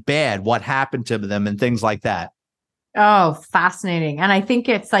know went bad, what happened to them, and things like that. Oh, fascinating. And I think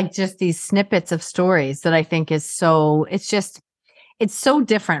it's like just these snippets of stories that I think is so, it's it's so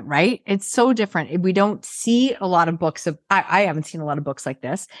different, right? It's so different. We don't see a lot of books of, I haven't seen a lot of books like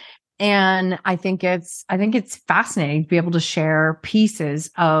this. And I think it's fascinating to be able to share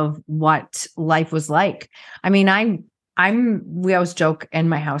pieces of what life was like. I mean, we always joke in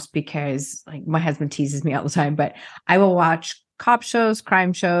my house because like my husband teases me all the time, but I will watch cop shows,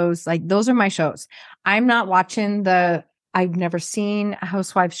 crime shows. Like those are my shows. I'm not watching I've never seen a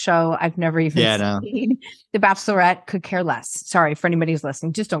housewives show. I've never even seen The Bachelorette. Could care less. Sorry for anybody who's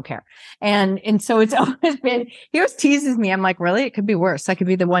listening. Just don't care. And so it's always been, he always teases me. I'm like, really? It could be worse. I could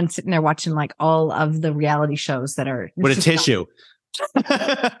be the one sitting there watching like all of the reality shows that are with a tissue.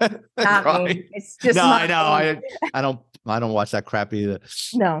 Not me. It's just no, I know. I don't watch that crap either.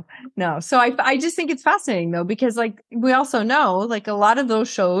 No. So I just think it's fascinating though, because like we also know like a lot of those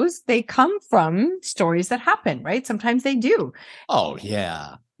shows, they come from stories that happen, right? Sometimes they do. Oh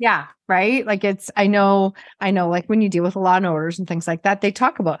yeah. Yeah. Right. Like I know like when you deal with Law and Orders and things like that, they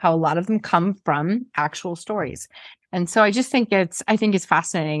talk about how a lot of them come from actual stories. And so I think it's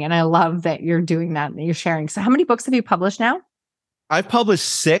fascinating. And I love that you're doing that and that you're sharing. So how many books have you published now? I've published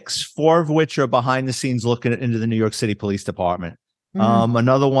 6, 4 of which are behind the scenes looking into the New York City Police Department.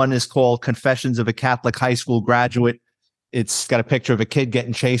 Another one is called Confessions of a Catholic High School Graduate. It's got a picture of a kid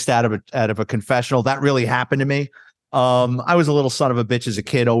getting chased out of a confessional. That really happened to me. I was a little son of a bitch as a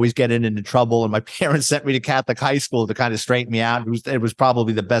kid, always getting into trouble, and my parents sent me to Catholic high school to kind of straighten me out. It was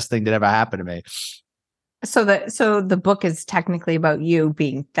probably the best thing that ever happened to me. So the book is technically about you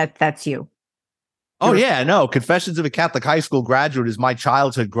being that's you. Oh, yeah, no. Confessions of a Catholic High School Graduate is my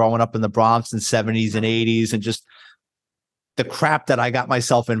childhood growing up in the Bronx in the 70s and 80s and just the crap that I got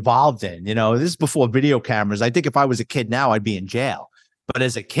myself involved in. You know, this is before video cameras. I think if I was a kid now, I'd be in jail. But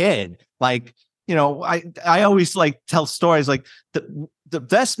as a kid, like, you know, I always like tell stories like the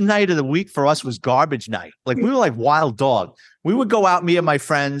best night of the week for us was garbage night. Like we were like wild dog. We would go out, me and my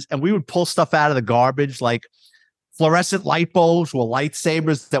friends, and we would pull stuff out of the garbage like fluorescent light bulbs were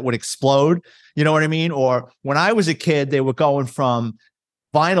lightsabers that would explode. You know what I mean? Or when I was a kid, they were going from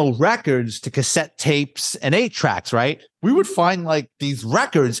vinyl records to cassette tapes and 8-tracks, right? We would find like these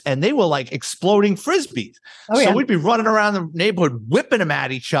records and they were like exploding Frisbees. So we'd be running around the neighborhood, whipping them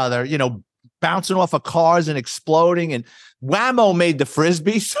at each other, you know, bouncing off of cars and exploding. And Whammo made the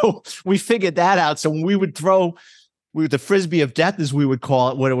Frisbee. So we figured that out. So when we would throw the Frisbee of death, as we would call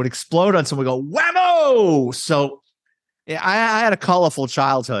it, when it would explode on someone, we go, Whammo! So yeah, I had a colorful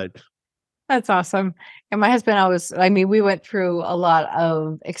childhood. That's awesome. And my husband we went through a lot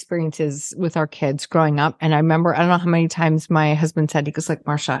of experiences with our kids growing up. And I remember, I don't know how many times my husband said, he goes like,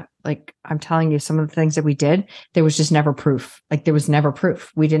 Marsha, like I'm telling you, some of the things that we did, there was just never proof. Like there was never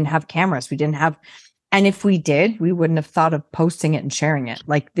proof. We didn't have cameras. And if we did, we wouldn't have thought of posting it and sharing it.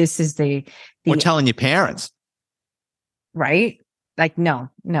 Like this is We're telling your parents. Right? Like, no,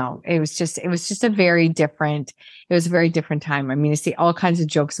 it was just a very different time. I mean, I see all kinds of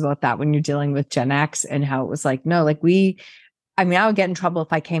jokes about that when you're dealing with Gen X and how it was like, no, like I would get in trouble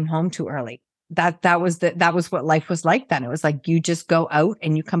if I came home too early. That was what life was like then. It was like, you just go out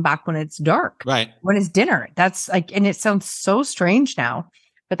and you come back when it's dark, right? When it's dinner. That's like, and it sounds so strange now,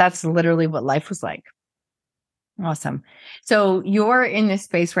 but that's literally what life was like. Awesome. So you're in this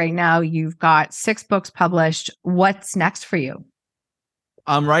space right now. You've got 6 books published. What's next for you?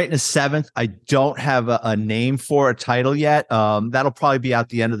 I'm writing a 7th. I don't have a name for a title yet. That'll probably be out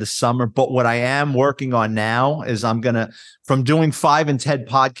the end of the summer. But what I am working on now is from doing 5 and 10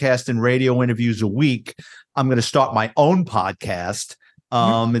 podcasts and radio interviews a week, I'm going to start my own podcast.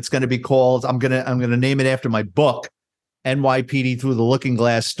 It's going to be called, I'm going to name it after my book, NYPD Through the Looking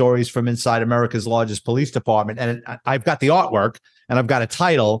Glass: Stories from Inside America's Largest Police Department. And I've got the artwork and I've got a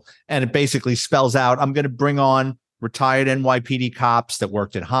title, and it basically spells out, I'm going to bring on retired NYPD cops that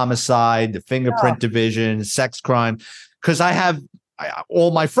worked in homicide, the fingerprint division, sex crime, because I have all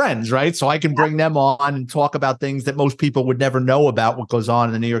my friends, right? So I can bring them on and talk about things that most people would never know about what goes on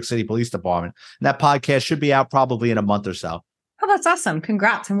in the New York City Police Department. And that podcast should be out probably in a month or so. Oh, that's awesome.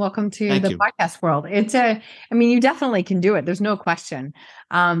 Congrats and welcome to the podcast world. You definitely can do it. There's no question.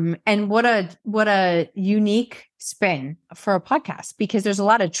 And what a unique spin for a podcast, because there's a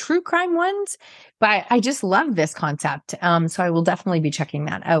lot of true crime ones, but I just love this concept. So I will definitely be checking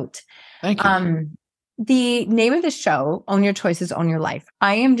that out. Thank you. The name of the show, Own Your Choices, Own Your Life.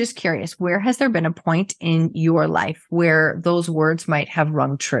 I am just curious, where has there been a point in your life where those words might have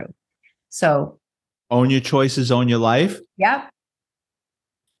rung true? So Own your choices, own your life. Yep.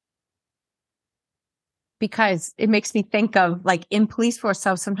 because it makes me think of like in police force.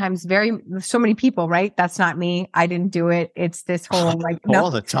 So sometimes so many people, right? That's not me. I didn't do it. It's this whole like,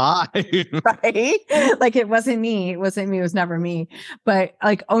 all the time. right? Like it wasn't me. It wasn't me. It was never me. But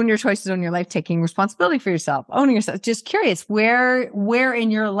like own your choices, own your life, taking responsibility for yourself, owning yourself. Just curious, where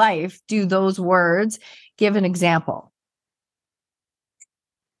in your life do those words give an example?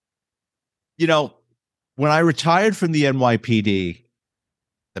 You know, when I retired from the NYPD,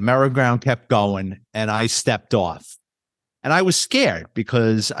 the merry-go-round kept going and I stepped off. And I was scared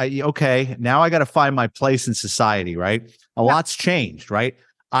because now I got to find my place in society, right? A lot's changed, right?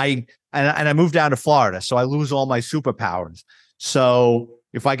 I moved down to Florida, so I lose all my superpowers. So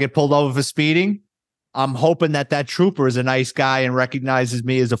if I get pulled over for speeding, I'm hoping that trooper is a nice guy and recognizes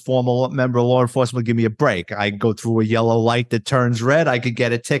me as a former member of law enforcement, will give me a break. I go through a yellow light that turns red, I could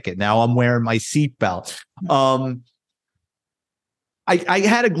get a ticket. Now I'm wearing my seatbelt. I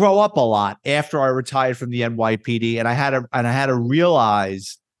had to grow up a lot after I retired from the NYPD, and I had to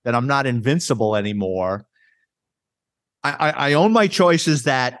realize that I'm not invincible anymore. I own my choices.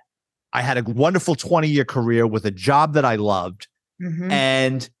 That I had a wonderful 20-year career with a job that I loved,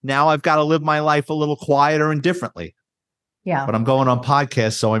 and now I've got to live my life a little quieter and differently. Yeah. But I'm going on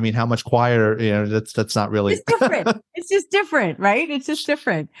podcasts, so I mean, how much quieter? That's not really. It's different. It's just different, right? It's just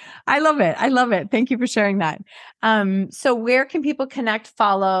different. I love it. I love it. Thank you for sharing that. So where can people connect,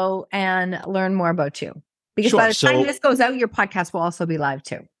 follow, and learn more about you? Because by the time this goes out, your podcast will also be live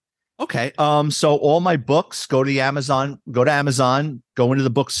too. Okay. So all my books, go to Amazon, go into the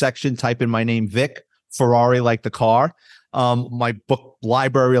book section, type in my name, Vic Ferrari, like the car. My book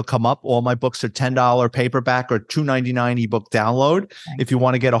library will come up. All my books are $10 paperback or $2.99 ebook download. Thanks. If you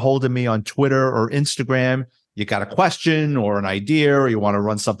want to get a hold of me on Twitter or Instagram, you got a question or an idea, or you want to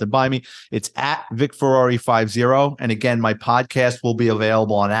run something by me, it's at Vic Ferrari 50. And again, my podcast will be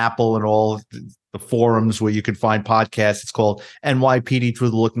available on Apple and all the forums where you can find podcasts. It's called NYPD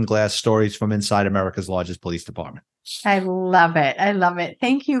Through the Looking Glass: Stories from Inside America's Largest Police Department. I love it. I love it.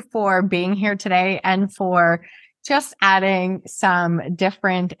 Thank you for being here today and for just adding some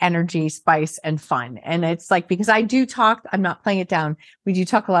different energy, spice, and fun. And it's like, because I do talk, I'm not playing it down. We do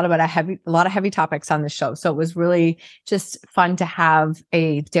talk a lot about a lot of heavy topics on the show. So it was really just fun to have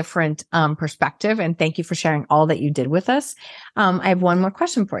a different perspective. And thank you for sharing all that you did with us. I have one more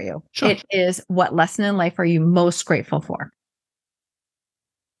question for you. Sure. It is, what lesson in life are you most grateful for?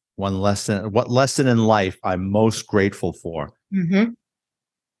 What lesson in life I'm most grateful for?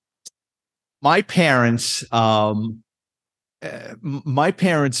 My parents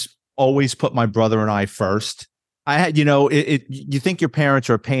always put my brother and I first. I had, you think your parents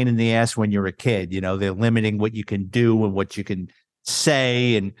are a pain in the ass when you're a kid. They're limiting what you can do and what you can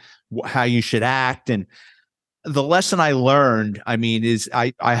say and how you should act. And the lesson I learned, is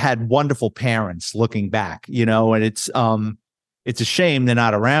I had wonderful parents looking back, and it's a shame they're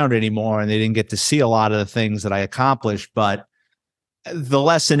not around anymore and they didn't get to see a lot of the things that I accomplished. But the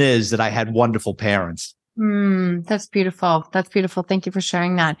lesson is that I had wonderful parents. That's beautiful. That's beautiful. Thank you for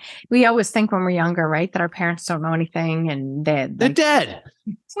sharing that. We always think when we're younger, right, that our parents don't know anything and they're dead.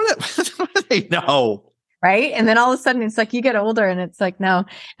 What do they know? Right. And then all of a sudden it's like you get older and it's like now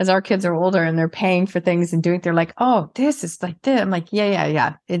as our kids are older and they're paying for things and doing, they're like, oh, this is like this. I'm like,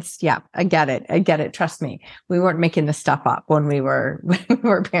 yeah. I get it. Trust me. We weren't making this stuff up when we were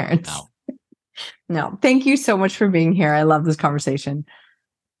parents. No, thank you so much for being here. I love this conversation.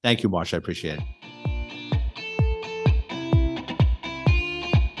 Thank you, Marsha. I appreciate it.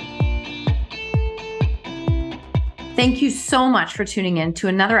 Thank you so much for tuning in to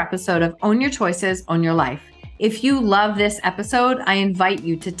another episode of Own Your Choices, Own Your Life. If you love this episode, I invite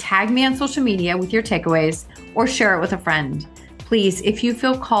you to tag me on social media with your takeaways or share it with a friend. Please, if you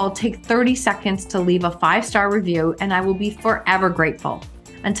feel called, take 30 seconds to leave a 5-star review, and I will be forever grateful.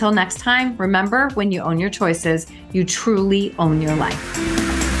 Until next time, remember, when you own your choices, you truly own your life.